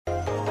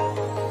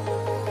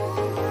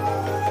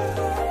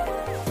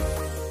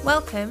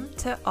Welcome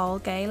to All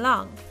Gay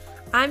Long.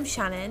 I'm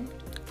Shannon.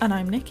 And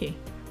I'm Nikki.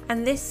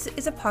 And this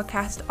is a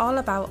podcast all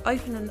about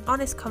open and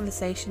honest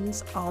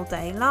conversations all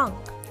day long.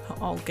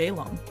 All gay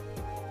long.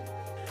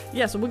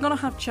 Yeah, so we're going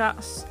to have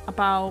chats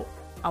about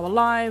our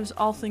lives,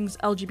 all things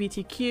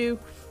LGBTQ,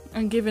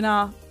 and giving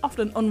our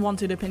often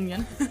unwanted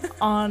opinion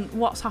on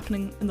what's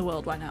happening in the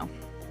world right now.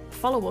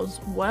 Follow us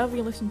wherever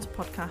you listen to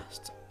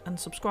podcasts and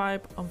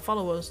subscribe and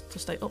follow us to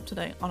stay up to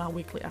date on our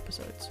weekly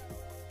episodes.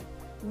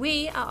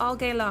 We are All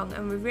Gay Long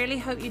and we really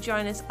hope you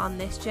join us on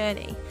this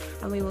journey,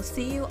 and we will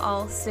see you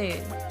all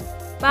soon.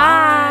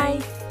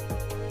 Bye!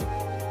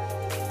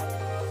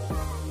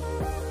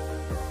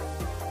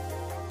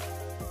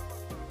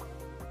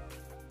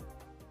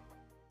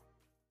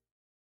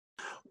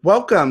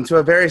 Welcome to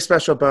a very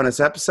special bonus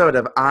episode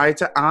of Eye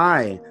to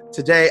Eye.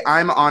 Today,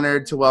 I'm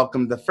honored to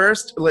welcome the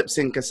first lip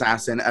sync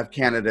assassin of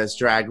Canada's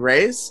Drag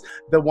Race,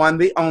 the one,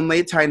 the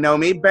only,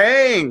 Tynomi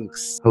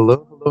Banks.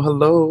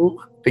 Hello.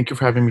 Thank you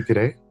for having me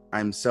today.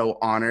 I'm so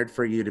honored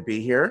for you to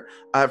be here.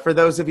 For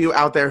those of you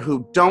out there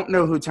who don't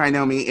know who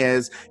Tynomi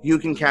is, you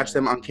can catch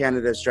them on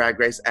Canada's Drag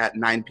Race at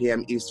 9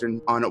 p.m. Eastern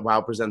on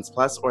WOW Presents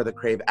Plus or the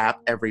Crave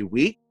app every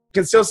week.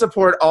 You can still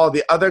support all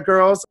the other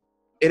girls.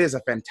 It is a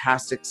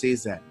fantastic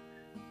season.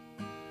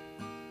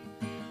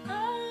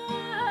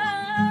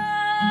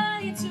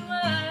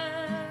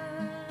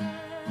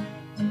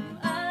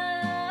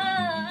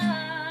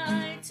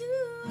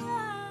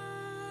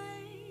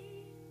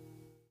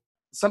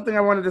 Something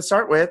I wanted to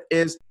start with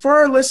is, for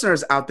our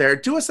listeners out there,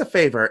 do us a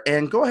favor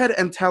and go ahead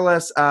and tell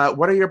us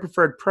what are your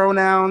preferred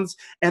pronouns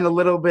and a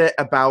little bit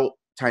about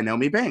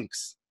Tynomi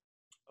Banks.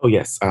 Oh,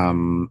 yes.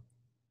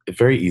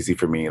 Very easy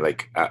for me.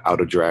 Like, out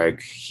of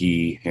drag,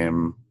 he,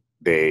 him,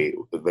 they,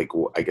 like,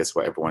 I guess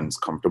what everyone's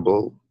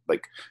comfortable,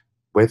 like,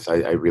 with.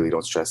 I really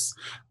don't stress.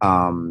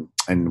 And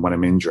when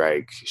I'm in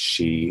drag,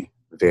 she,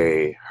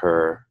 they,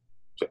 her,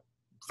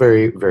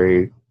 very,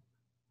 very,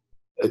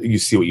 you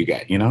see what you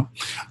get, you know?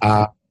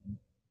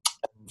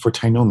 For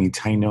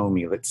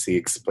Tynomi, let's see,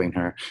 explain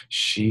her.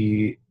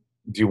 Do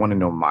you want to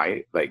know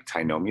my, like,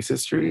 Tynomi's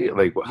history?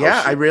 Like,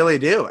 yeah, I really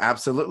do.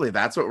 Absolutely.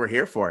 That's what we're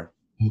here for.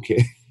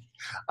 Okay.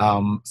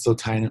 So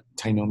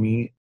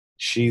Tynomi,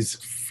 she's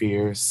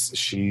fierce.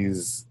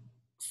 She's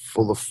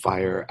full of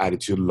fire,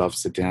 attitude,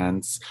 loves to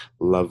dance,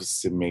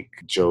 loves to make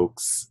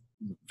jokes,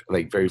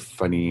 like, very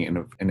funny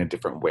in a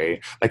different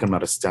way. Like, I'm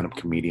not a stand-up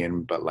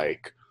comedian, but,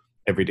 like,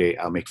 every day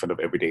I'll make fun of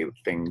everyday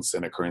things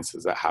and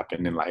occurrences that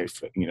happen in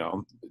life, you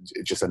know,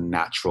 just a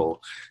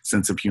natural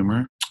sense of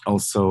humor.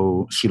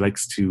 Also, she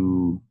likes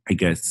to, I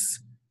guess,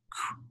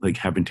 like,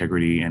 have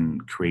integrity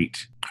and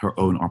create her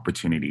own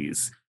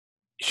opportunities.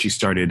 She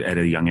started at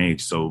a young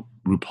age, so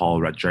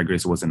RuPaul Drag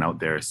Race wasn't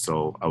out there,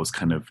 so I was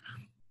kind of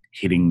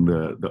hitting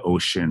the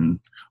ocean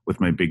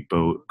with my big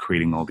boat,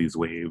 creating all these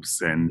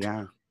waves. And,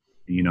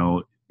 you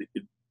know,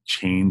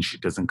 change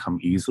doesn't come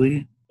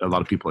easily. A lot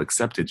of people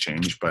accepted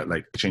change, but,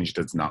 like, change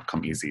does not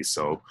come easy.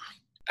 So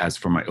as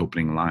for my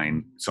opening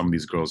line, some of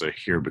these girls are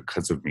here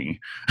because of me.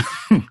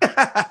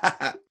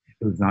 It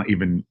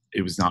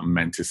was not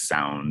meant to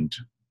sound,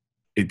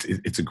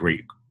 it's a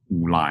great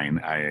line.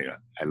 I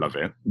love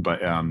it.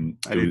 But I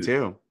do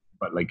too.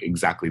 But, like,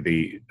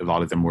 exactly, a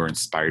lot of them were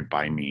inspired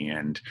by me,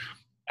 and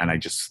I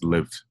just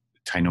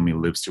Tynomi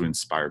lives to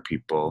inspire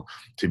people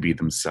to be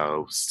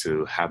themselves,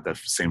 to have the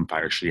same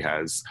fire she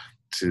has,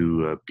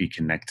 to be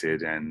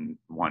connected, and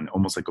one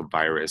almost like a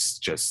virus,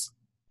 just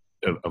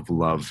of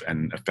love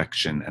and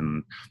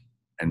affection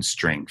and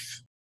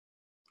strength.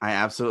 I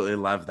absolutely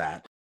love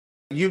that.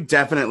 You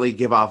definitely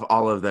give off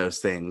all of those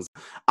things.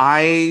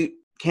 I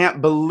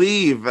can't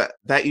believe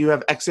that you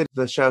have exited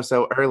the show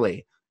so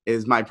early,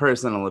 is my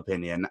personal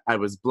opinion. I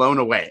was blown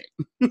away.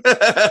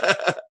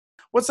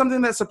 What's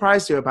something that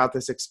surprised you about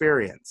this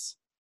experience?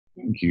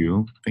 Thank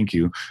you.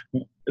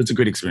 It's a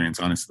great experience,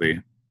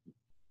 honestly.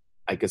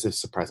 I guess I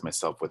surprised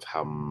myself with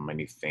how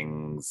many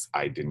things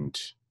I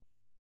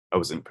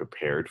wasn't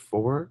prepared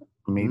for,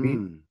 maybe.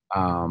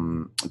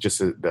 Just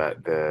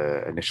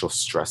the initial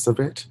stress of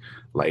it.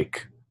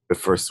 Like, the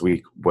first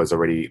week was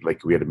already,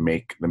 like, we had to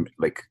make them,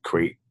 like,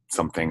 create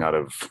something out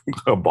of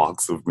a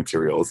box of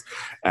materials,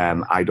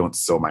 and I don't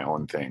sew my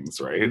own things,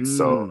 right?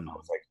 So I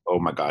was like, oh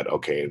my God,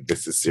 okay,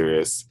 this is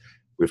serious.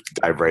 We have to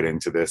dive right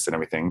into this and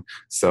everything.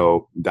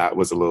 So that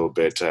was a little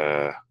bit,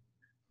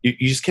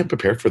 you just can't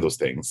prepare for those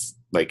things.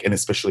 Like, and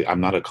especially,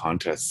 I'm not a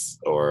contest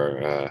or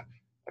a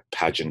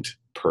pageant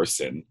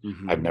person.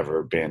 I've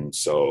never been.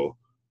 So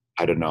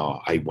I don't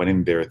know. I went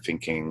in there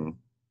thinking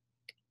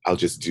I'll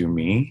just do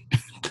me.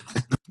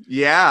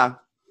 Yeah.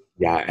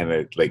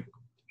 And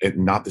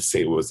not to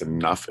say it was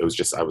enough. It was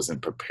just, I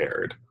wasn't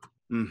prepared.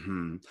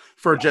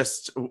 For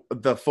just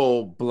the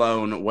full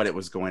blown, what it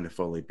was going to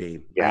fully be.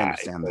 Yeah. I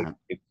understand that.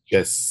 It's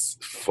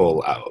just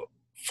full out.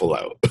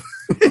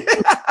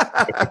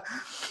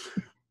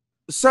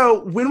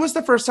 So when was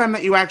the first time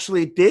that you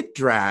actually did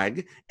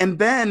drag? And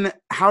then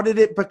how did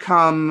it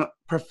become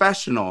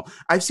professional?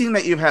 I've seen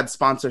that you've had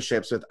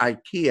sponsorships with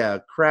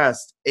IKEA,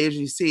 Crest,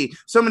 AGC,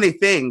 so many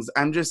things.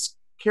 I'm just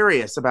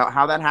curious about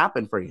how that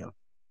happened for you.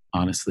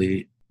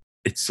 Honestly,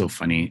 it's so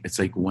funny. It's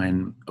like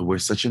when we're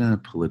such in a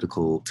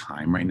political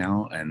time right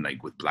now, and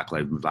like with Black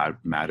Lives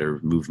Matter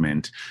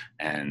movement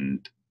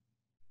and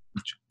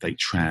like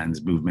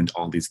trans movement,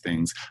 all these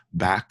things.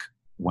 Back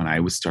when I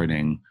was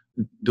starting,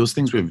 those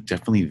things were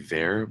definitely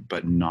there,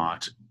 but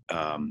not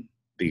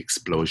the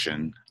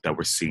explosion that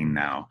we're seeing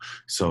now.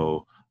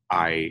 So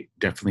I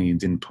definitely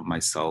didn't put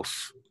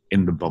myself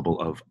in the bubble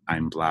of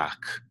I'm Black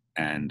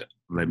and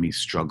let me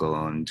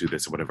struggle and do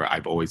this or whatever.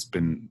 I've always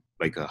been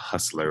like a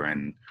hustler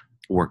and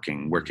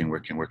working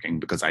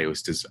because I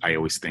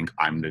always think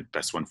I'm the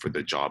best one for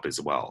the job as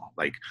well.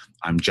 Like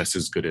I'm just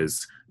as good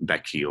as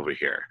Becky over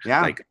here.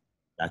 Yeah. Like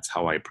that's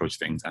how I approach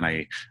things. And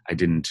I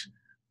didn't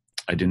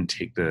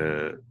take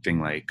the thing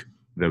like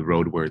the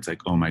road where it's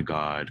like, oh my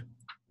God,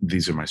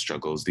 these are my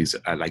struggles.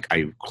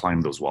 I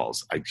climbed those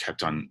walls. I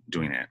kept on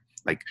doing it.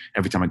 Like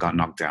every time I got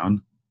knocked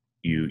down,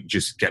 you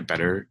just get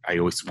better. I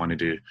always wanted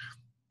to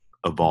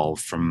evolve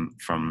from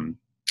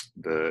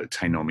the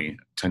Tainomi.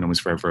 Tainomi's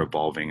forever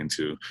evolving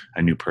into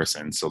a new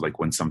person. So like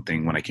when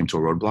I came to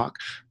a roadblock,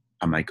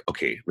 I'm like,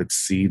 okay, let's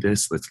see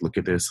this. Let's look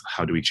at this.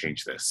 How do we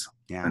change this?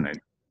 Yeah.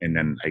 And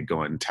then I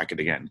go and attack it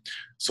again.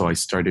 So I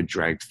started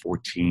drag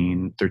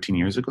 13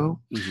 years ago.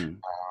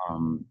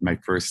 Mm-hmm. My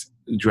first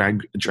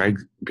drag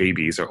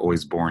babies are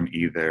always born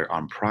either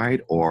on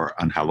Pride or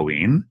on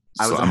Halloween.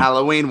 I was a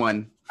Halloween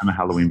one. I'm a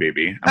Halloween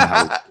baby.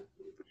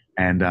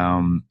 And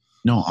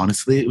no,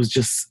 honestly, it was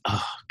just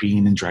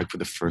being in drag for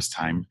the first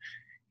time,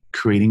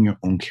 creating your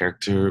own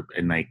character,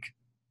 and like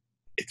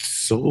it's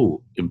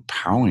so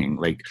empowering.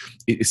 Like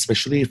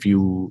especially if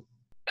you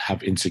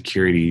have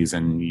insecurities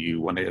and you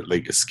want to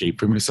like escape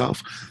from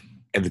yourself.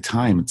 At the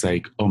time, it's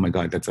like, oh my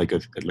God, that's like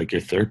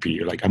your therapy.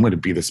 You're like, I'm going to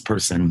be this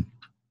person.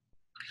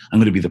 I'm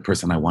going to be the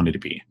person I wanted to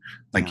be.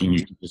 Like,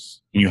 Yeah.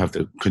 you have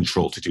the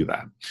control to do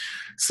that.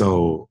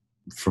 So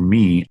for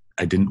me,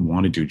 I didn't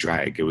want to do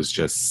drag. It was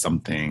just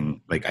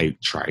something like I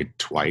tried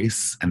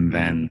twice. And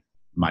then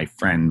my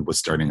friend was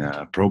starting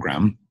a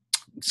program.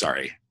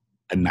 A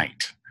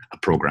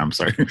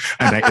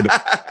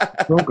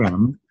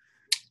program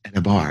at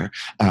a bar.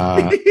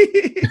 I've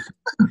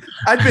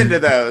been to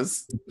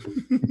those.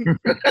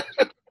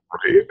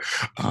 Right.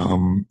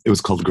 It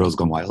was called Girls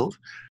Gone Wild.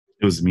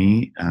 It was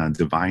me,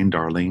 Divine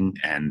Darling,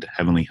 and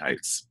Heavenly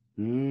Heights.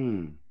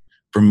 Mm.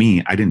 For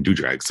me, I didn't do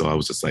drag, so I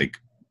was just like,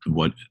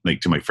 what?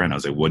 Like to my friend, I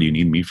was like, "What do you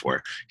need me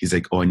for?" He's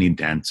like, "Oh, I need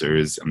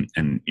dancers,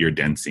 and you're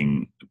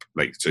dancing,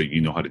 like, so you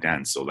know how to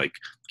dance. So like,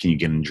 can you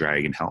get in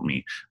drag and help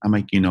me?" I'm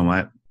like, you know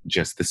what?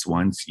 Just this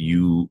once,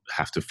 you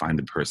have to find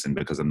the person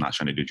because I'm not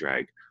trying to do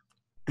drag.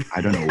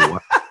 I don't know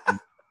what.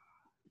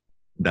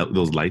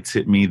 Those lights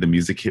hit me, the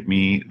music hit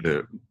me,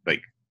 the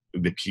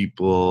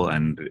people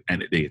and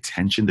the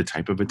attention, the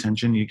type of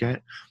attention you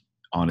get,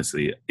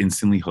 honestly,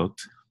 instantly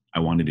hooked. I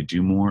wanted to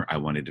do more. I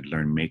wanted to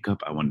learn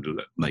makeup. I wanted to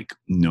like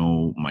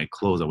know my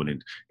clothes. I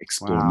wanted to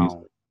explore music.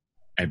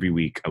 Every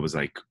week I was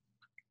like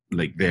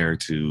there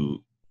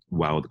to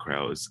wow the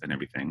crowds and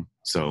everything.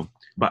 So,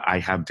 but I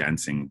have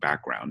dancing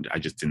background. I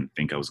just didn't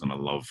think I was going to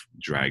love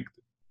drag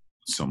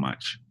so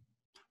much.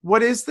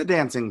 What is the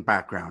dancing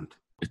background?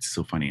 It's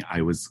so funny.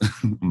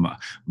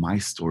 My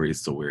story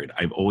is so weird.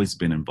 I've always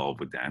been involved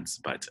with dance,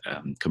 but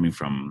coming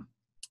from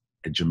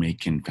a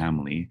Jamaican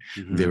family,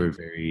 Mm-hmm.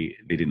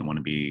 they didn't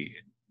want me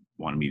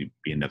to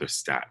be another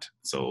stat.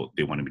 So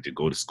they wanted me to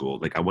go to school.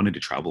 Like I wanted to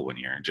travel one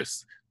year,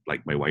 just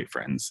like my white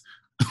friends.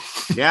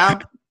 Yeah.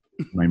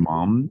 My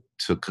mom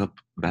took up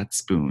that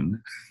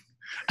spoon.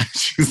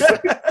 She's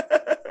like,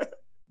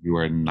 you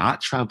are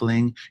not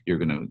traveling. You're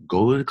going to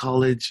go to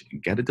college,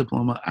 get a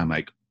diploma. I'm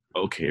like,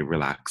 okay,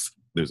 relax.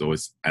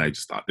 And I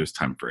just thought there's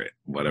time for it,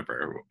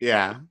 whatever.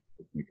 Yeah.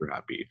 Make her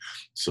happy.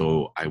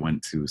 So I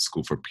went to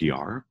school for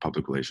PR,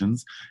 public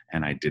relations,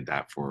 and I did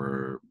that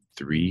for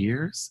 3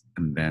 years.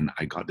 And then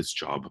I got this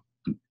job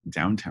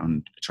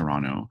downtown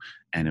Toronto,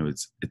 and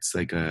it's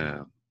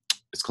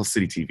called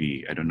City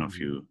TV. I don't know if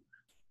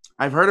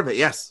I've heard of it.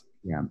 Yes.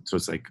 Yeah. So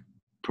it's like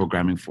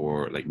programming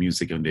for like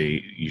music, and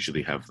they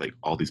usually have like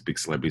all these big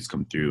celebrities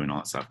come through and all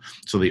that stuff.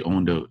 So they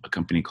owned a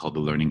company called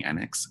the Learning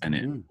Annex, and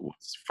it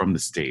was from the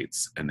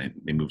States, and then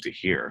they moved it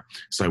here.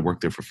 So I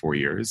worked there for 4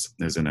 years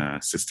as an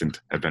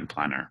assistant event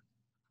planner,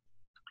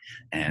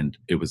 and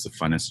it was the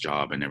funnest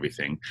job and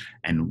everything.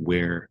 And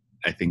where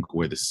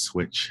the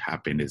switch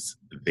happened is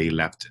they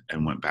left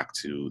and went back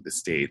to the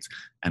States,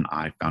 and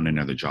I found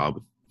another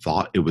job,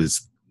 thought it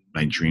was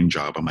my dream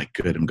job. I'm like,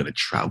 good, I'm going to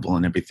travel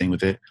and everything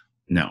with it.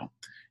 No.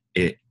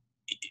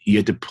 You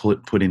had to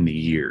put in the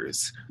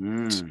years.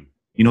 Mm.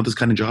 You know those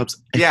kind of jobs?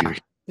 Yeah.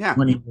 Yeah.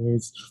 20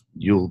 years,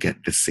 you'll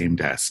get the same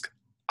desk.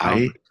 Oh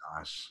my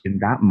gosh. In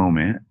that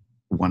moment,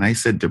 when I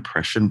said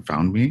depression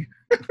found me,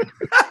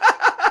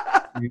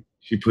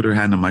 she put her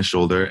hand on my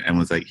shoulder and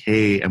was like,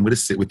 hey, I'm going to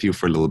sit with you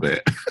for a little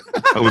bit.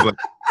 I was like,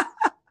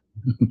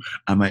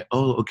 I'm like,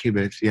 oh, okay,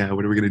 bitch. Yeah,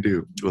 what are we going to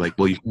do? We're like,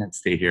 well, you can't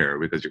stay here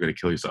because you're going to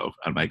kill yourself.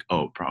 I'm like,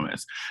 oh,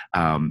 promise.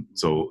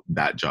 So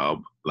that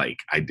job, like,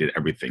 I did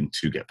everything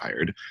to get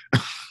fired.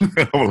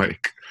 I'm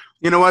like,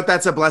 you know what?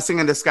 That's a blessing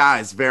in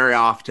disguise very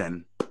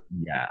often.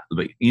 Yeah,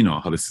 like you know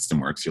how the system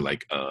works. You're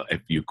like,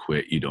 if you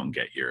quit, you don't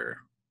get your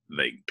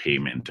like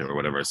payment or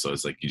whatever. So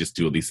it's like you just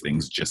do all these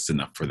things just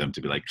enough for them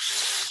to be like,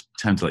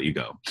 time to let you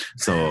go.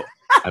 So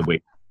I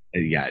wait.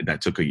 Yeah,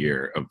 that took a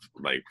year of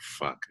like,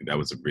 fuck, that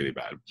was really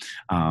bad.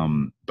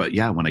 But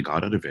yeah, when I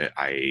got out of it,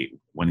 I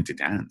went into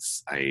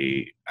dance.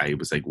 I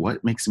was like,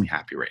 what makes me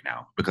happy right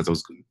now? Because I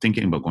was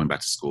thinking about going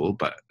back to school,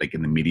 but like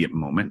in the immediate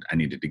moment, I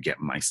needed to get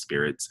my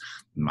spirits,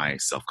 my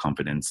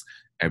self-confidence,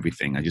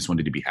 everything. I just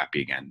wanted to be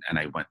happy again. And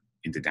I went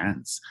into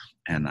dance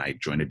and I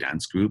joined a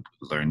dance group,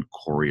 learned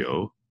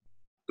choreo,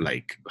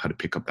 like how to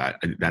pick up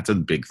that's a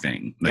big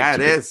thing. Like, yeah,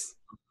 it is.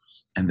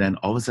 And then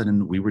all of a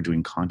sudden we were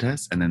doing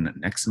contests, and then the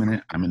next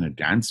minute I'm in a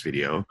dance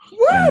video.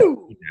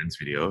 Woo!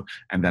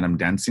 And then I'm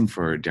dancing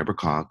for Deborah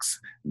Cox,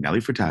 Nelly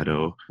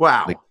Furtado.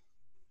 Wow.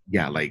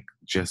 Like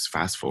just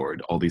fast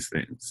forward all these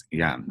things.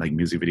 Yeah, like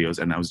music videos,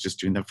 and I was just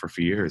doing that for a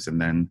few years. And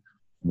then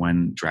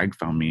when drag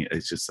found me,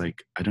 it's just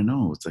like, I don't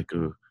know. It's like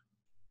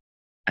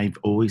I've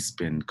always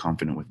been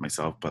confident with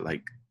myself, but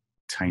like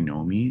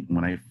Tainomi,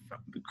 when I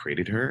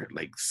created her,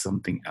 like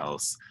something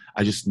else.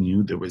 I just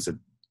knew there was a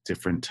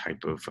different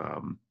type of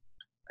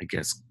I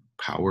guess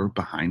power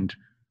behind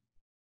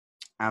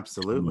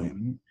Absolutely.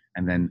 Tainomi.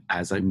 And then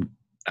as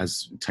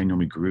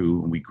Tainomi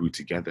grew and we grew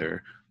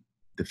together,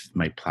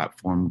 my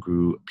platform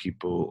grew.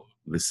 People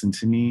listened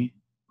to me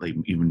like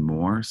even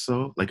more.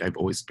 So like I've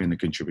always been a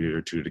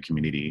contributor to the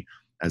community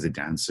as a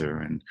dancer,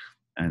 and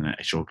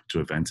I show up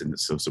to events and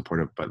it's so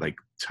supportive. But like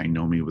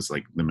Tainomi was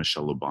like the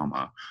Michelle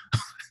Obama.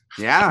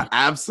 Yeah,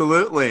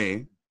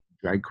 absolutely.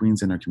 Drag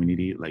queens in our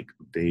community, like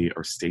they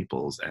are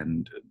staples,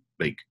 and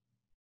like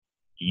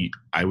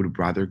I would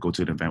rather go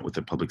to an event with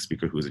a public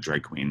speaker who is a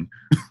drag queen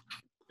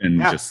than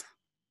just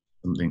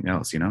something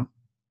else, you know?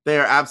 They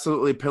are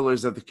absolutely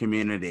pillars of the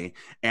community.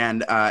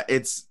 And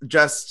it's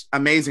just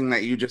amazing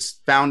that you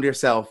just found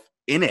yourself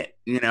in it,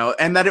 you know,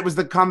 and that it was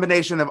the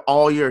combination of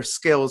all your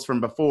skills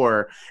from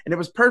before, and it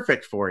was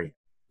perfect for you.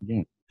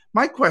 Yeah.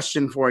 My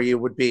question for you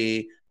would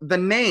be the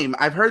name.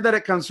 I've heard that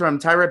it comes from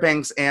Tyra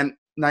Banks and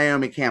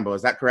Naomi Campbell.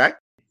 Is that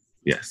correct?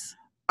 Yes.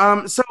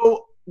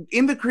 So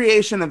in the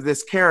creation of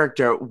this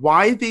character,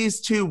 why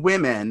these two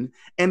women?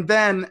 And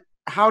then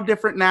how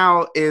different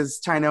now is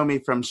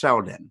Tainomi from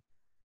Sheldon?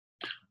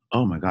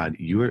 Oh my God,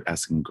 you are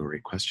asking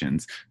great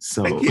questions.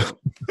 So Thank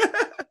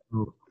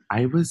you.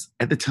 I was,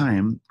 at the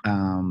time,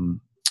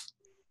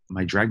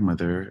 my drag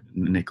mother,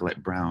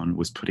 Nicolette Brown,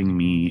 was putting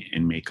me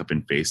in makeup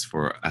and face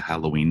for a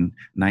Halloween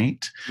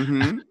night.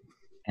 Mm-hmm.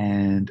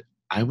 And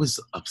I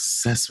was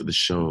obsessed with the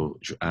show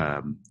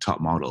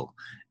Top Model.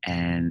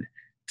 And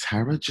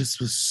Tara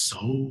just was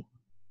so,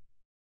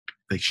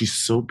 like, she's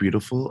so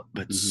beautiful,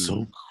 but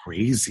so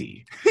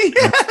crazy.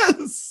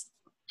 Yes.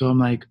 So I'm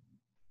like,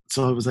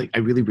 so I was like, I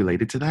really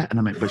related to that. And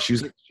I'm like, but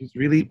she's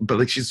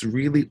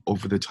really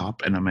over the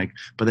top. And I'm like,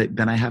 but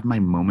then I have my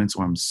moments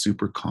where I'm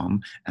super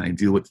calm and I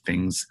deal with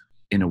things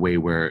in a way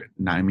where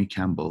Naomi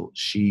Campbell,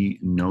 she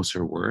knows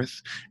her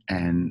worth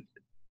and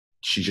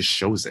she just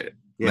shows it.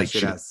 Yes, like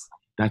she does.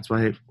 That's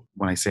why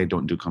when I say I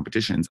don't do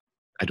competitions,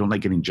 I don't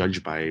like getting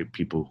judged by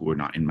people who are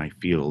not in my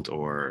field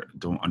or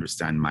don't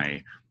understand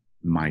my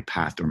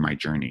path or my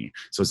journey.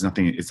 So it's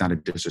not a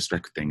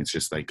disrespect thing. It's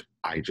just like,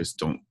 I just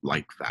don't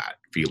like that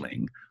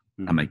feeling.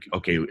 Mm-hmm. I'm like,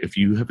 okay, if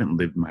you haven't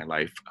lived my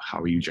life, how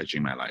are you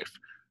judging my life?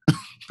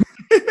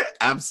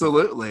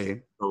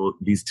 Absolutely. So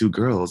these two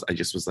girls, I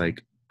just was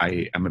like,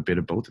 I'm a bit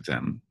of both of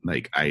them.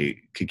 Like I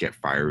could get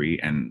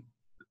fiery and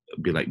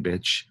be like,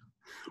 bitch,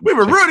 we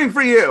were rooting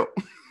for you.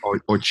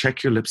 Or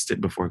check your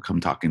lipstick before come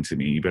talking to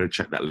me. You better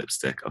check that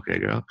lipstick. Okay,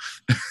 girl?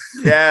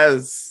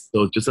 Yes.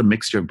 So just a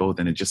mixture of both.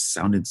 And it just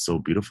sounded so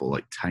beautiful,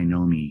 like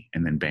Tainomi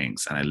and then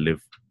Banks. And I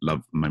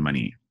love my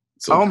money.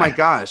 So oh my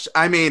gosh.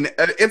 I mean,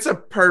 it's a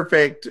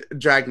perfect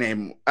drag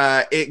name.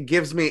 It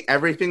gives me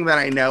everything that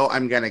I know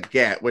I'm going to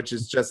get, which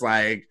is just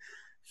like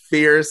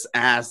fierce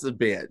ass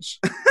bitch.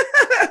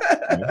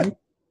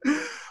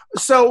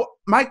 So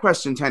my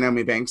question,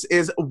 Tainomi Banks,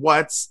 is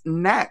what's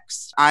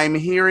next? I'm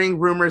hearing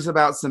rumors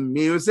about some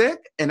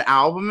music, an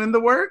album in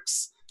the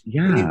works.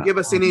 Yeah. Can you give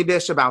us any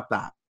dish about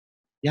that?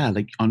 Yeah,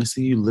 like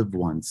honestly, you live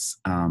once.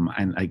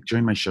 And like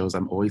during my shows,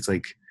 I'm always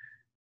like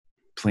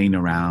playing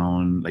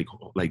around, like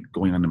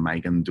going on the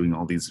mic and doing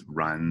all these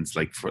runs,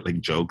 like for like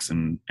jokes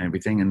and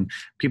everything. And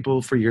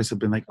people for years have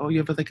been like, "Oh, you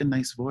have like a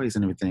nice voice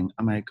and everything."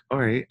 I'm like, "All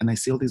right." And I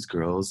see all these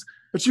girls.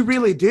 But you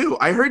really do.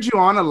 I heard you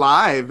on a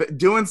live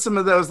doing some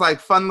of those like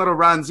fun little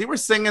runs. You were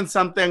singing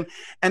something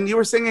and you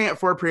were singing it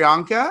for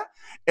Priyanka.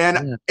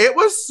 And It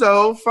was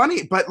so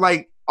funny, but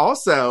like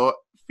also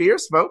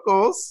fierce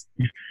vocals.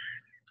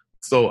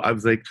 So I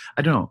was like,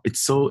 I don't know.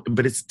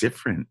 But it's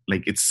different.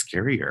 Like it's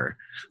scarier.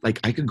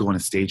 Like I could go on a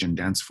stage and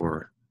dance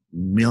for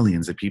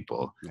millions of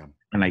people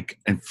and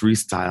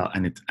freestyle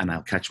and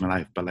I'll catch my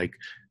life. But like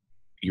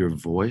your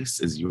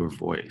voice is your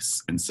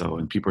voice. And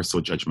people are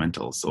so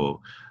judgmental. So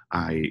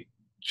I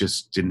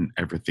just didn't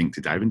ever think to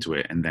dive into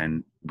it. And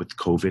then with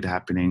COVID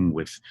happening,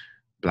 with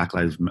Black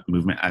Lives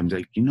Movement, I'm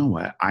like, you know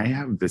what? I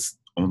have this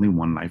only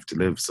one life to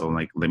live. So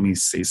like, let me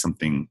say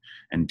something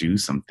and do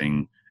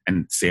something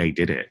and say I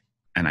did it.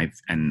 And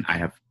I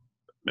have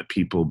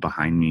people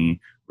behind me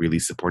really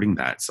supporting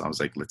that. So I was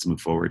like, let's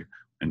move forward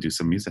and do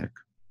some music.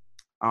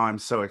 Oh, I'm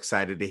so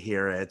excited to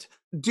hear it.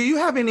 Do you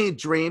have any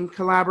dream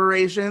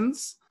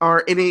collaborations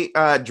or any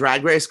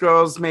Drag Race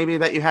girls maybe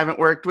that you haven't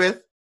worked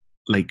with?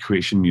 Like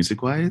creation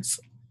music wise?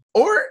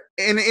 Or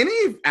in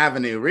any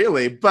avenue,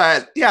 really.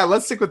 But yeah,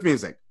 let's stick with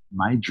music.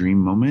 My dream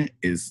moment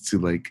is to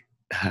like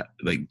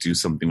do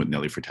something with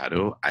Nelly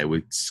Furtado. I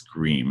would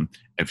scream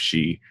if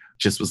she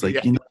just was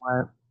like, you know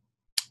what?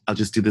 I'll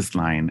just do this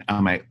line.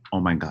 I'm like, oh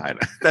my God.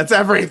 That's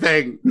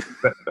everything.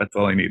 That's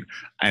all I need.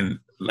 And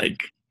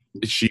like,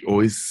 she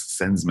always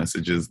sends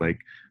messages like,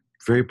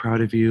 very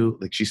proud of you.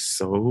 Like, she's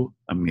so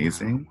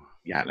amazing. Wow.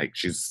 Yeah, like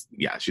she's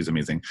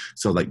amazing.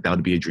 So like that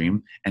would be a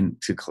dream.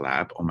 And to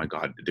collab, oh my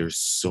God, there's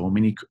so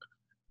many.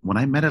 When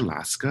I met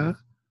Alaska,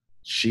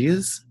 she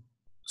is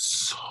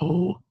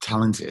so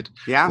talented.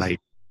 Yeah.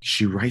 Like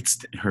she writes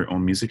her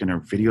own music and her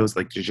videos,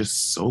 like they're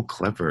just so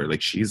clever.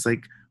 Like she's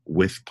like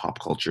with pop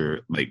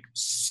culture, like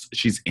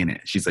she's in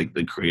it. She's like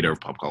the creator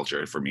of pop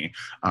culture for me.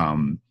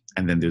 And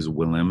then there's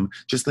Willem,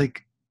 just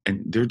like,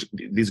 and they're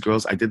these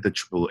girls. I did the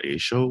AAA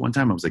show one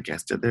time. I was a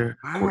guest at there.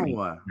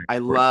 Wow. I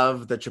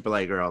love the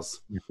AAA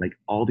girls. Like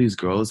all these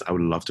girls I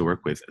would love to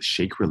work with.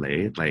 Shake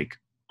Relay, like,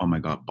 oh my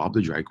God, Bob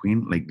the Drag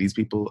Queen. Like these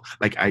people,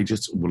 like I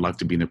just would love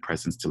to be in their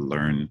presence to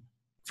learn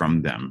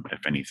from them,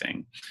 if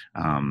anything.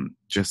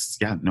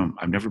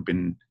 I've never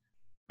been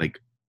like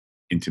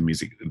into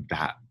music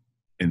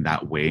in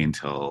that way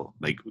until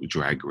like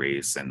Drag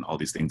Race and all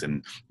these things.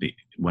 And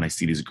when I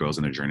see these girls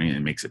on their journey, it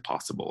makes it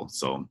possible.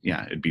 So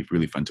yeah, it'd be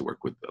really fun to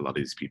work with a lot of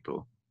these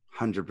people.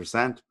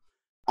 100%.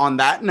 On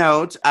that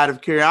note, out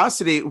of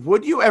curiosity,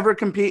 would you ever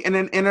compete in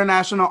an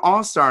international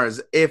All-Stars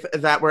if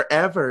that were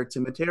ever to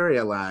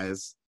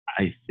materialize?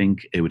 I think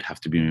it would have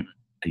to be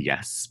a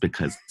yes,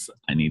 because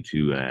I need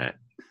to,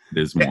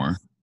 there's more.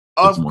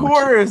 Of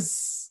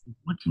course.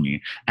 More to me.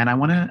 And I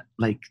want to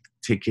like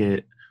take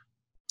it.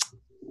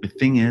 The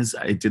thing is,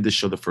 I did the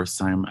show the first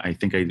time. I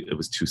think it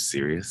was too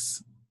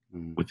serious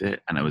with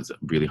it. And I was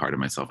really hard on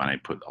myself and I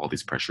put all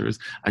these pressures.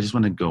 I just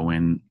want to go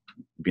in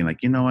being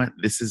like, you know what?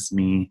 This is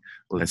me.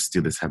 Let's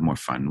do this. Have more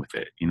fun with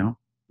it, you know?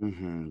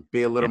 Mm-hmm.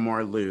 Be a little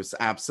more loose.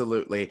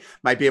 Absolutely.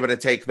 Might be able to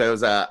take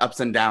those ups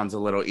and downs a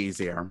little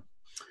easier.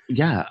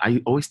 Yeah.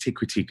 I always take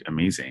critique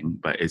amazing,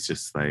 but it's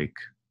just like,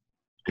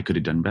 I could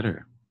have done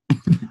better.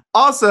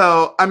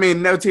 Also, I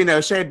mean, no tea,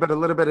 no shade, but a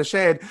little bit of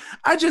shade.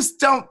 I just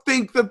don't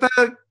think that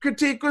the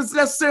critique was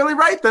necessarily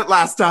right that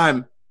last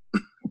time.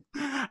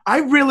 I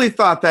really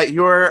thought that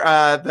your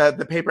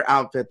the paper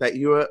outfit that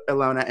you,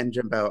 Ilona, and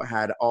Jimbo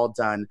had all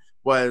done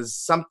was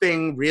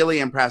something really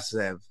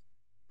impressive,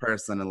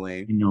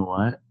 personally. You know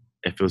what?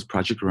 If it was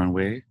Project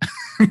Runway,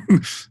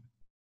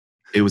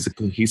 it was a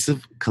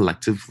cohesive,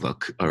 collective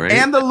look, all right?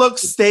 And the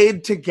looks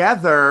stayed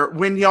together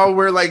when y'all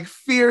were, like,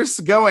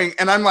 fierce going.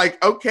 And I'm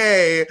like,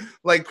 okay,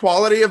 like,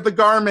 quality of the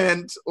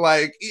garment,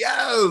 like,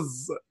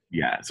 yes.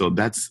 Yeah, so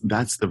that's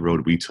the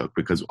road we took,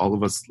 because all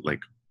of us, like,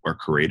 are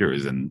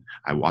creators, and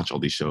I watch all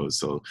these shows.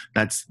 So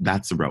that's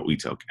the route we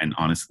took. And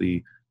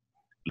honestly,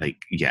 like,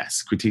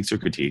 yes, critiques are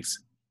critiques.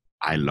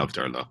 I loved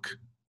our look.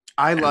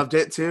 I loved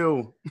it,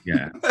 too.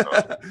 Yeah, so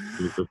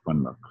it was a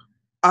fun look.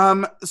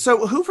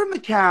 So who from the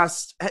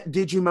cast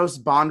did you most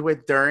bond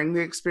with during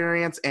the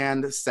experience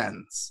and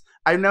since?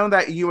 I know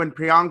that you and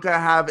Priyanka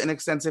have an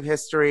extensive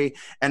history,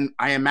 and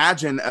I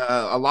imagine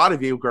a lot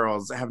of you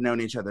girls have known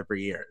each other for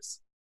years.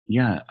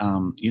 Yeah,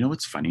 you know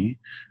what's funny?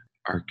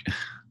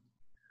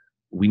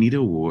 We need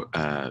to,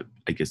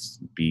 I guess,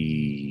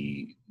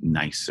 be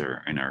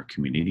nicer in our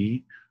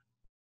community.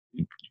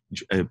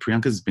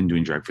 Priyanka's been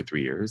doing drag for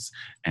 3 years,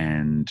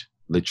 and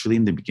literally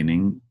in the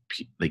beginning,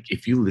 like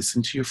if you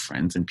listen to your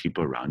friends and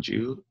people around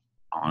you,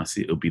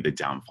 honestly, it'll be the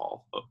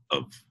downfall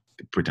of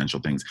potential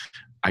things.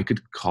 I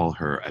could call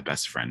her a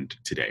best friend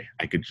today.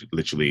 I could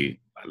literally,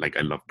 like,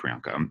 I love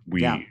Priyanka.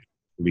 We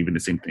believe in the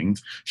same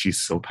things. She's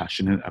so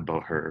passionate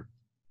about her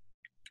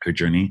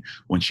journey.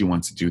 When she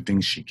wants to do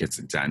things, she gets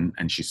it done,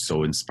 and she's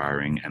so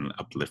inspiring and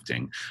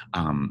uplifting.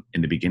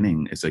 In the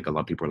beginning, it's like a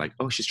lot of people are like,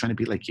 oh, she's trying to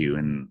be like you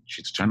and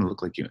she's trying to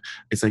look like you.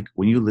 It's like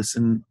when you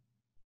listen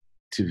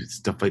to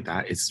stuff like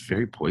that, it's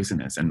very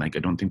poisonous, and like I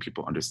don't think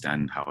people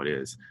understand how it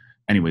is.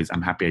 Anyways,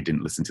 I'm happy I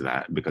didn't listen to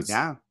that, because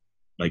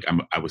like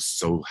I was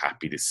so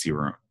happy to see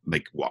her,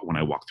 like when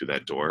I walked through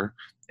that door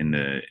in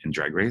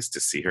Drag Race to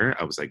see her.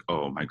 I was like,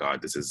 oh my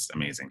God, this is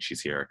amazing.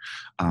 She's here.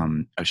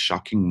 A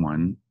shocking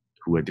one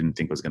who I didn't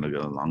think I was going to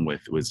go along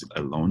with was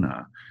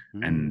Ilona.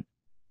 And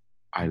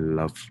I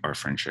love our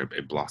friendship.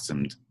 It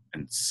blossomed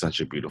in such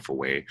a beautiful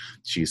way.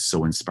 She's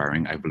so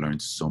inspiring. I've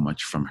learned so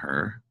much from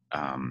her,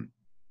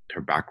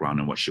 her background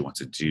and what she wants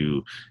to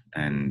do.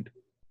 And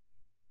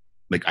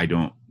like, I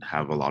don't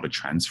have a lot of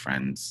trans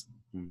friends,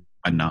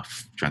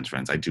 enough trans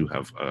friends. I do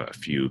have a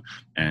few,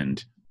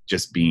 and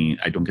just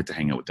I don't get to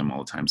hang out with them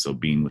all the time. So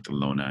being with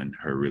Ilona and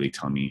her really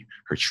telling me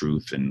her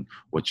truth and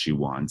what she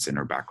wants and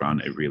her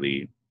background,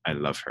 I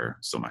love her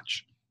so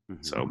much.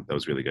 So that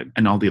was really good.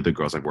 And all the other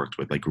girls I've worked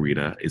with, like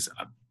Rita is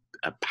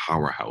a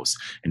powerhouse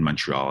in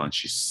Montreal, and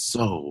she's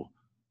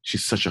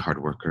such a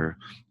hard worker.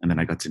 And then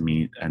I got to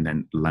meet, and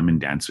then Lemon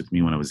danced with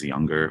me when I was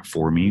younger,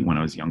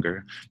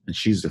 and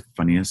she's the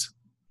funniest,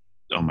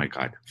 oh my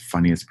God,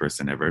 funniest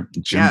person ever.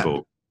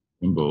 Jimbo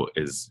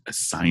is a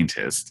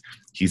scientist.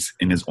 He's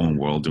in his own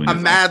world doing a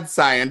mad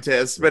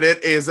scientist, but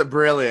it is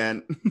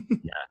brilliant.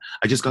 Yeah,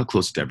 I just got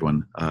close to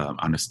everyone.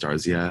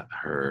 Anastasia,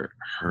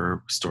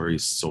 her story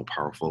is so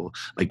powerful.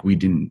 Like, we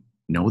didn't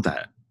know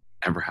that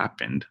ever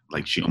happened.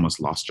 Like, she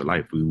almost lost her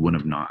life. We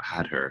wouldn't have not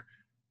had her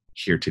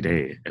here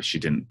today if she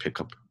didn't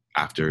pick up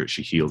after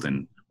she healed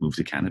and moved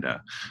to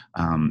Canada.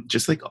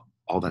 Just like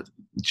all that,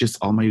 just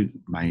all my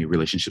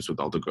relationships with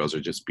all the girls are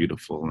just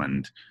beautiful,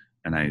 and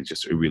I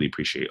just really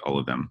appreciate all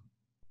of them.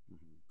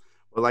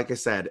 Well, like I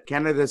said,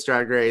 Canada's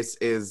Drag Race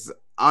is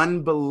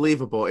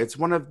unbelievable. It's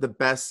one of the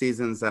best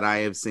seasons that I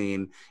have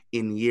seen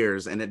in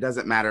years, and it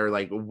doesn't matter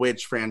like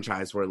which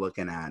franchise we're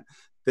looking at.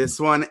 This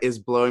one is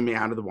blowing me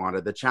out of the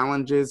water. The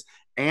challenges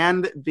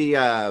and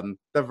the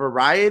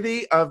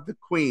variety of the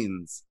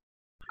queens.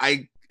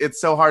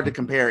 It's so hard to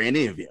compare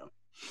any of you.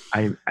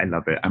 I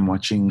love it. I'm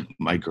watching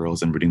my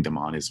girls and rooting them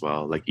on as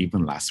well. Like,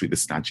 even last week, the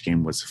Snatch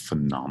Game was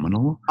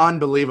phenomenal.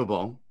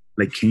 Unbelievable.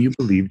 Like, can you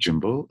believe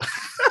Jimbo?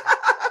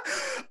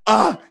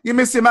 Oh, you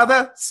miss your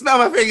mother? Smell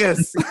my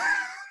fingers.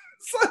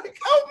 It's like,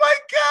 oh my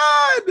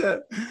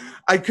God.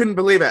 I couldn't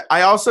believe it.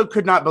 I also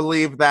could not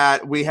believe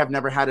that we have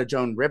never had a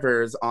Joan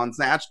Rivers on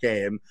Snatch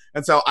Game.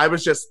 And so I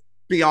was just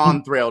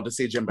beyond thrilled to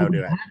see Jimbo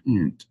do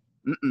it.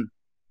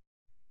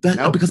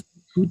 Nope. Because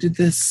who did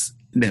this?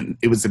 Then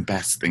it was the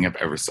best thing I've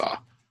ever saw.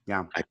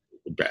 Yeah.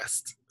 The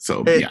best.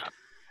 So, yeah.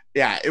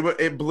 Yeah,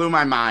 it blew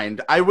my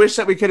mind. I wish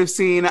that we could have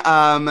seen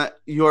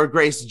your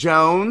Grace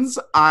Jones.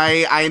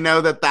 I know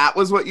that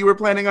was what you were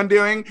planning on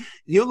doing.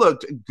 You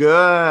looked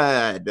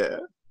good.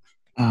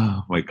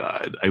 Oh my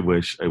God. I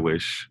wish.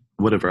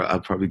 Whatever. I'll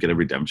probably get a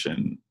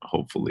redemption,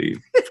 hopefully.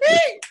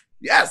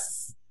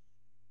 Yes.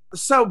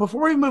 So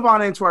before we move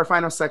on into our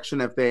final section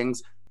of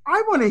things,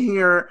 I want to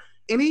hear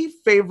any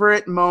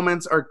favorite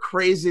moments or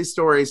crazy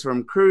stories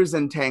from Cruise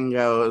and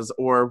Tangos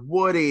or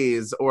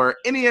Woody's or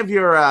any of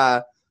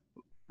your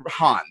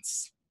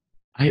haunts.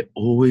 I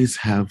always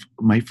have,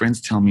 my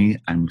friends tell me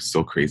I'm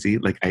so crazy.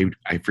 Like,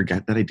 I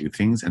forget that I do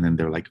things, and then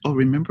they're like, oh,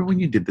 remember when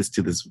you did this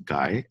to this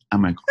guy?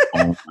 I'm like,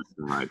 oh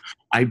my God.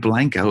 I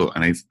blank out,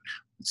 and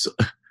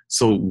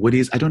so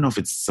Woody's, I don't know if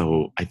it's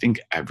so, I think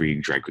every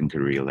drag queen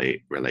could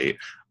relate.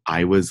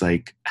 I was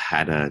like,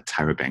 had a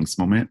Tyra Banks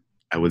moment.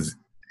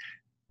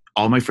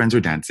 All my friends were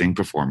dancing,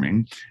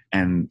 performing,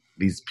 and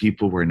these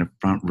people were in the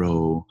front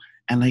row,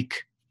 and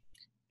like,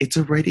 it's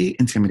already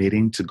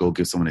intimidating to go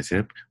give someone a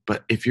tip,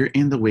 but if you're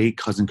in the way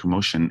causing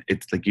commotion,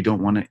 it's like you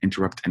don't want to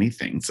interrupt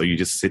anything. So you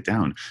just sit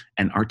down.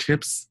 And our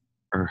tips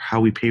are how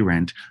we pay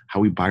rent, how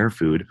we buy our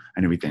food,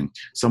 and everything.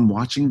 So I'm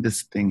watching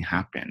this thing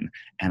happen,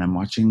 and I'm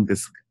watching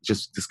this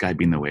guy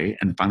be in the way.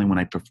 And finally, when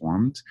I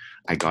performed,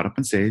 I got up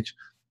on stage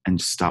and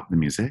just stopped the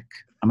music.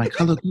 I'm like,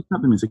 hello, can you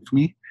stop the music for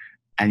me?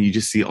 And you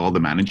just see all the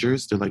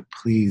managers, they're like,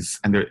 please.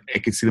 And I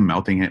could see them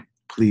mouthing it.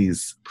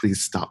 Please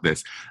stop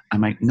this.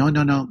 I'm like, no.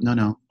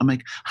 I'm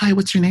like, hi,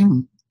 what's your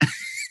name?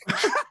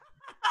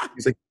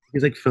 He's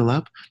like,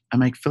 Philip.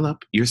 I'm like,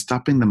 Philip, you're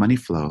stopping the money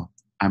flow.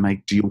 I'm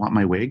like, do you want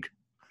my wig?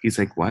 He's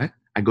like, what?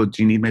 I go,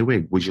 do you need my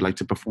wig? Would you like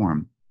to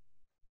perform?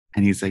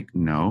 And he's like,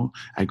 no.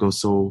 I go,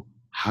 so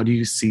how do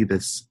you see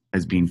this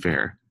as being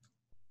fair?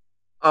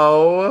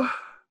 Oh,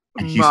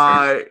 and he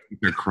started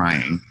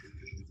crying.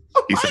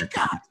 Oh my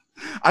God.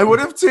 I would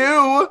have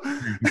too.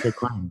 He's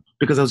crying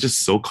because I was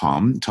just so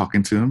calm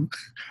talking to him.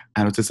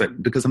 And I was just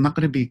like, because I'm not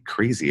going to be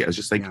crazy. I was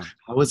just like,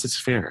 how is this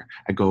fair?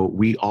 I go,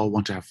 we all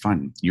want to have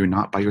fun. You're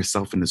not by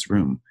yourself in this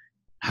room.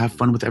 Have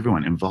fun with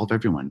everyone. Involve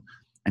everyone.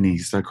 And he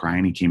started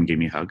crying. He came and gave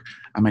me a hug.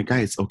 I'm like,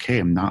 guys, okay.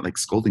 I'm not like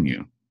scolding you.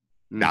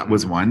 Mm-hmm. That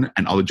was one.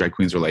 And all the drag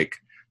queens were like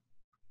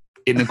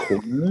in the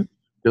corner.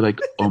 They're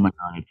like, oh my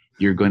God,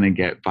 you're going to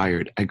get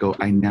fired. I go,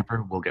 I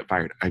never will get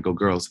fired. I go,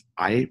 girls,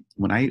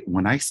 when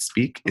I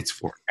speak, it's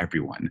for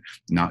everyone,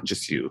 not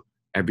just you.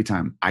 Every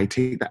time I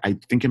take that, I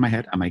think in my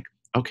head, I'm like,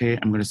 okay,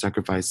 I'm going to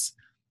sacrifice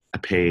a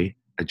pay,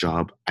 a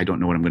job. I don't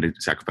know what I'm going to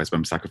sacrifice, but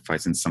I'm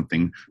sacrificing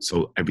something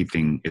so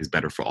everything is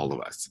better for all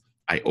of us.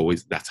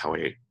 That's how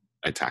I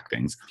attack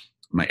things.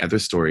 My other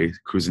story,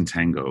 Cruise and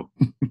Tango.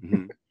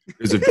 Mm-hmm.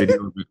 There's a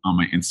video of it on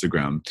my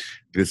Instagram.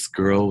 This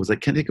girl was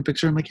like, can I take a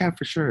picture? I'm like, yeah,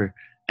 for sure.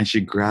 And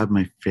she grabbed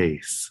my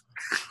face.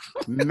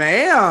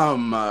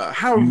 Ma'am,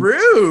 how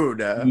rude.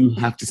 You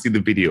have to see the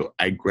video.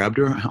 I grabbed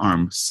her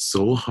arm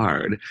so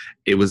hard,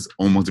 it was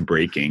almost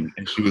breaking.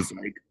 And she was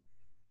like,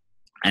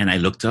 and I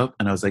looked up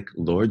and I was like,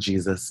 Lord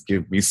Jesus,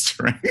 give me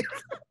strength.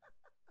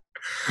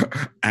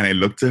 And I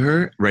looked at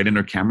her right in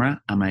her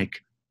camera. I'm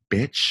like,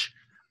 bitch,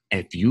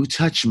 if you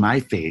touch my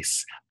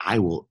face, I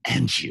will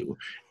end you.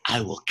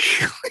 I will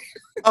kill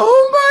you.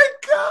 Oh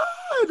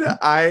my God.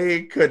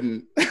 I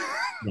couldn't.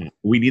 Yeah,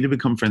 we need to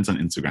become friends on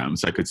Instagram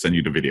so I could send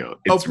you the video.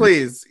 It's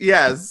please.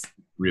 Yes.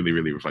 Really,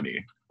 really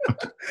funny.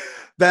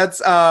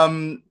 That's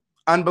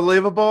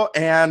unbelievable.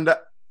 And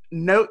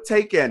note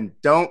taken.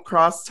 Don't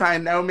cross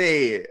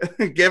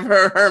Tainomi. Give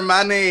her her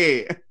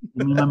money.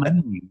 Give me my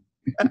money.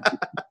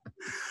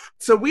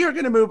 So we are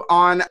going to move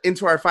on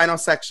into our final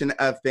section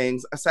of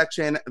things, a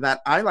section that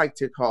I like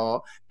to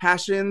call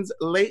Passions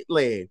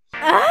Lately.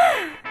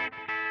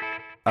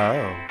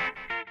 Oh.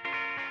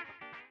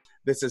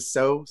 This is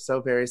so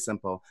very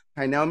simple.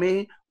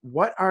 Tainomi,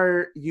 what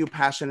are you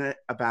passionate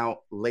about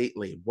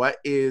lately? What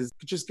is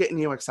just getting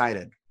you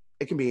excited?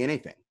 It can be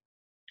anything.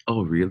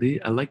 Oh,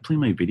 really? I like playing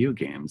my video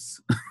games.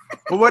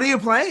 Well, what are you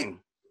playing?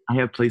 I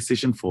have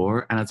PlayStation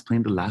 4 and I was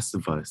playing The Last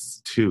of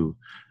Us 2.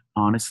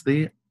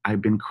 Honestly,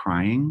 I've been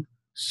crying.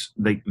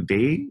 Like,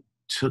 they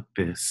took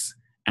this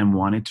and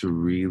wanted to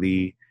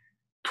really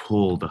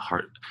pull the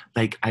heart.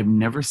 Like, I've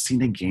never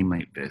seen a game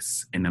like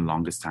this in the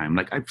longest time.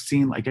 Like, I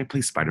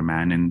play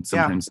Spider-Man, and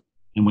sometimes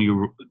and when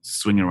you're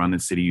swinging around the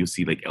city, you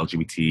see like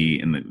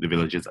LGBT in the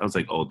villages. I was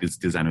like, oh, these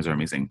designers are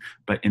amazing.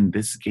 But in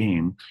this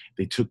game,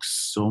 they took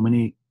so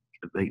many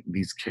like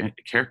these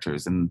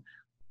characters, and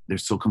they're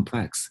so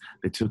complex.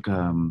 They took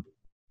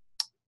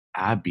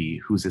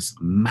Abby, who's this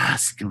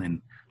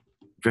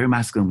very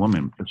masculine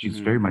woman, but she's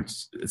very much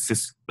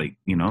cis, like,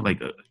 you know,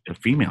 like a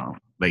female.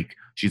 Like,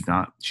 she's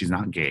not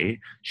gay.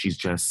 She's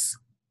just,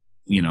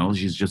 you know,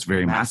 she's just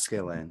very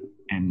masculine.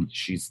 And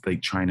she's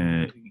like trying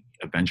to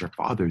avenge her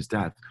father's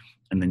death.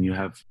 And then you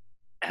have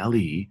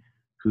Ellie,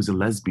 who's a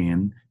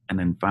lesbian, and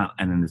then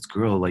this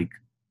girl like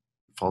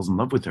falls in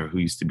love with her who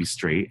used to be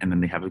straight, and then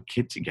they have a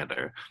kid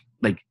together.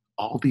 Like,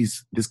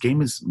 this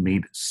game is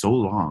made so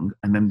long,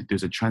 and then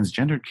there's a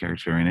transgender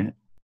character in it,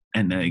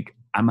 and like,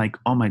 I'm like,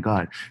 oh my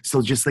God.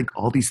 So just like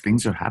all these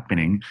things are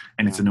happening,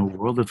 and it's in a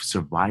world of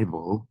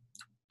survival.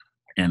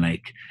 And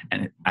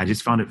I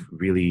just found it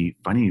really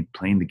funny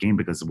playing the game,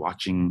 because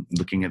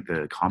looking at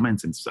the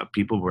comments and stuff,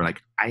 people were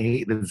like, I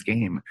hate this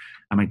game.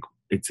 I'm like,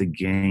 it's a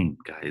game,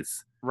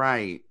 guys.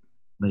 Right.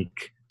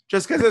 Like,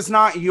 just because it's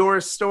not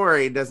your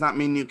story does not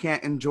mean you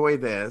can't enjoy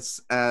this.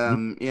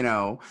 You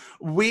know,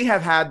 we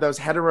have had those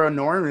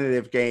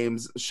heteronormative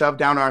games shoved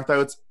down our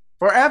throats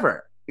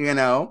forever, you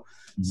know?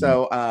 Mm-hmm.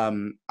 So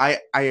I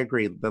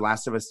agree. The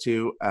Last of Us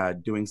 2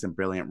 doing some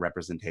brilliant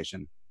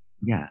representation.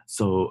 Yeah.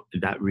 So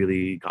that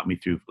really got me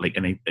through, like,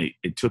 and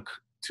it took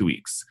 2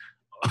 weeks,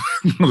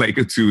 like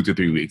 2 to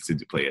 3 weeks to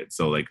play it.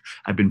 So like,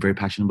 I've been very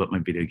passionate about my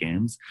video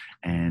games,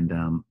 and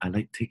I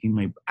like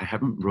I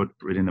haven't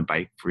ridden a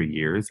bike for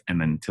years.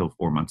 And then until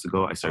 4 months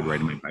ago, I started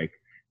riding my bike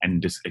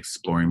and just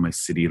exploring my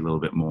city a little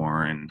bit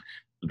more, and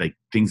like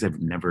things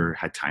I've never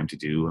had time to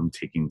do. I'm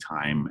taking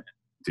time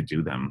to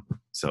do them.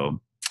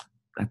 So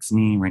that's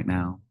me right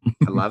now.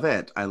 I love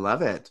it.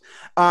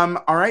 All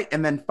right.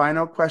 And then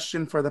final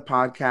question for the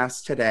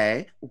podcast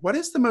today. What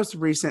is the most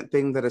recent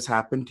thing that has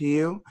happened to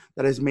you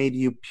that has made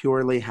you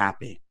purely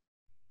happy?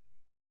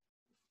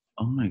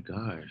 Oh my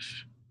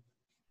gosh.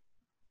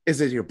 Is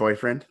it your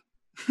boyfriend?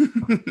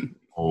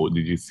 Oh,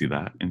 did you see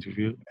that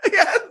interview?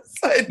 Yes,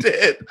 I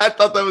did. I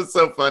thought that was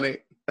so funny.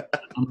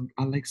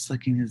 I like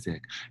sucking his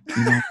dick.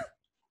 You know?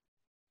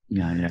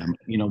 Yeah.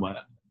 You know what?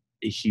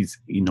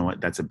 You know what?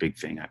 That's a big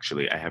thing,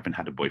 actually. I haven't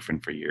had a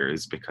boyfriend for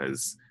years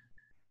because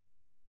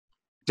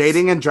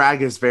dating and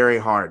drag is very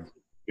hard.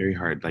 Very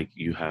hard. Like,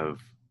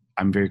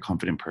 I'm a very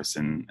confident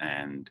person,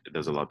 and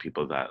there's a lot of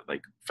people that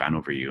like fan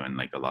over you, and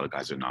like a lot of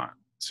guys are not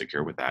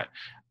secure with that.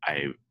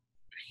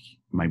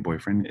 My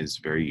boyfriend is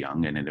very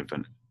young, and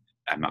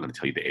I'm not going to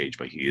tell you the age,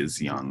 but he is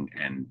young,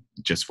 and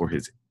just for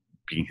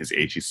being his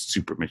age, he's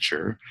super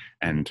mature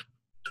and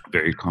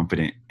very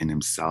confident in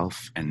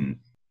himself, and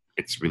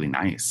it's really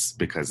nice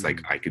because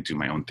like I could do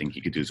my own thing, he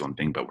could do his own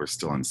thing, but we're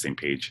still on the same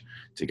page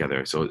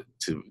together. So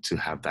to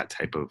have that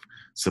type of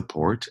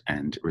support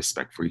and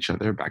respect for each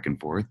other back and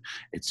forth,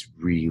 it's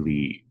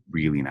really,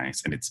 really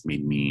nice. And it's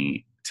made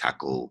me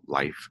tackle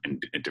life in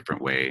a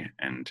different way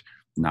and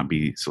not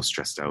be so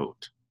stressed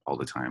out all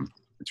the time.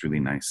 It's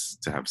really nice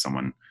to have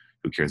someone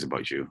who cares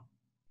about you.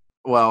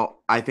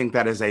 Well, I think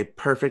that is a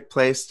perfect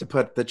place to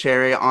put the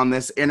cherry on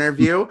this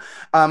interview.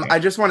 I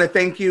just want to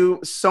thank you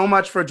so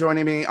much for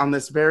joining me on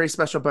this very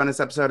special bonus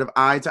episode of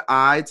Eye to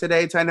Eye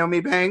today,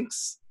 Tainomi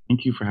Banks.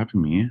 Thank you for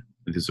having me.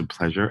 It is a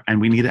pleasure.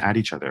 And we need to add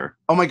each other.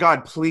 Oh my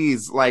God,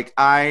 please. Like,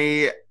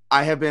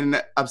 I have been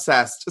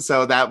obsessed,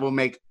 so that will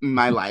make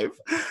my life.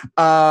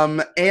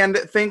 And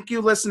thank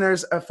you,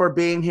 listeners, for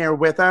being here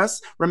with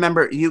us.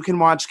 Remember, you can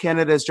watch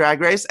Canada's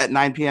Drag Race at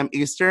 9 p.m.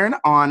 Eastern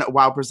on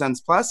WOW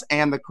Presents Plus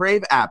and the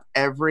Crave app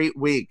every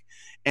week.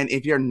 And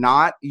if you're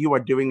not, you are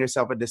doing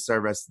yourself a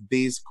disservice.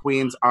 These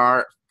queens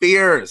are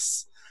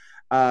fierce.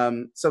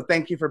 So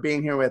thank you for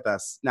being here with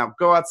us. Now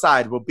go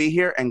outside. We'll be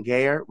here and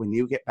gayer when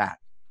you get back.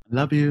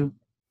 Love you.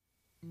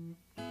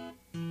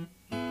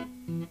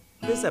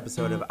 This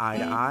episode of Eye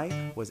to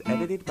Eye was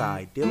edited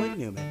by Dylan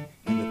Newman,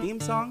 and the theme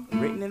song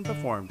written and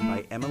performed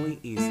by Emily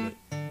Easley.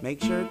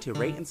 Make sure to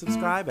rate and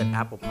subscribe at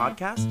Apple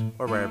Podcasts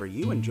or wherever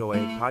you enjoy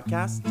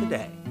podcasts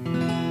today.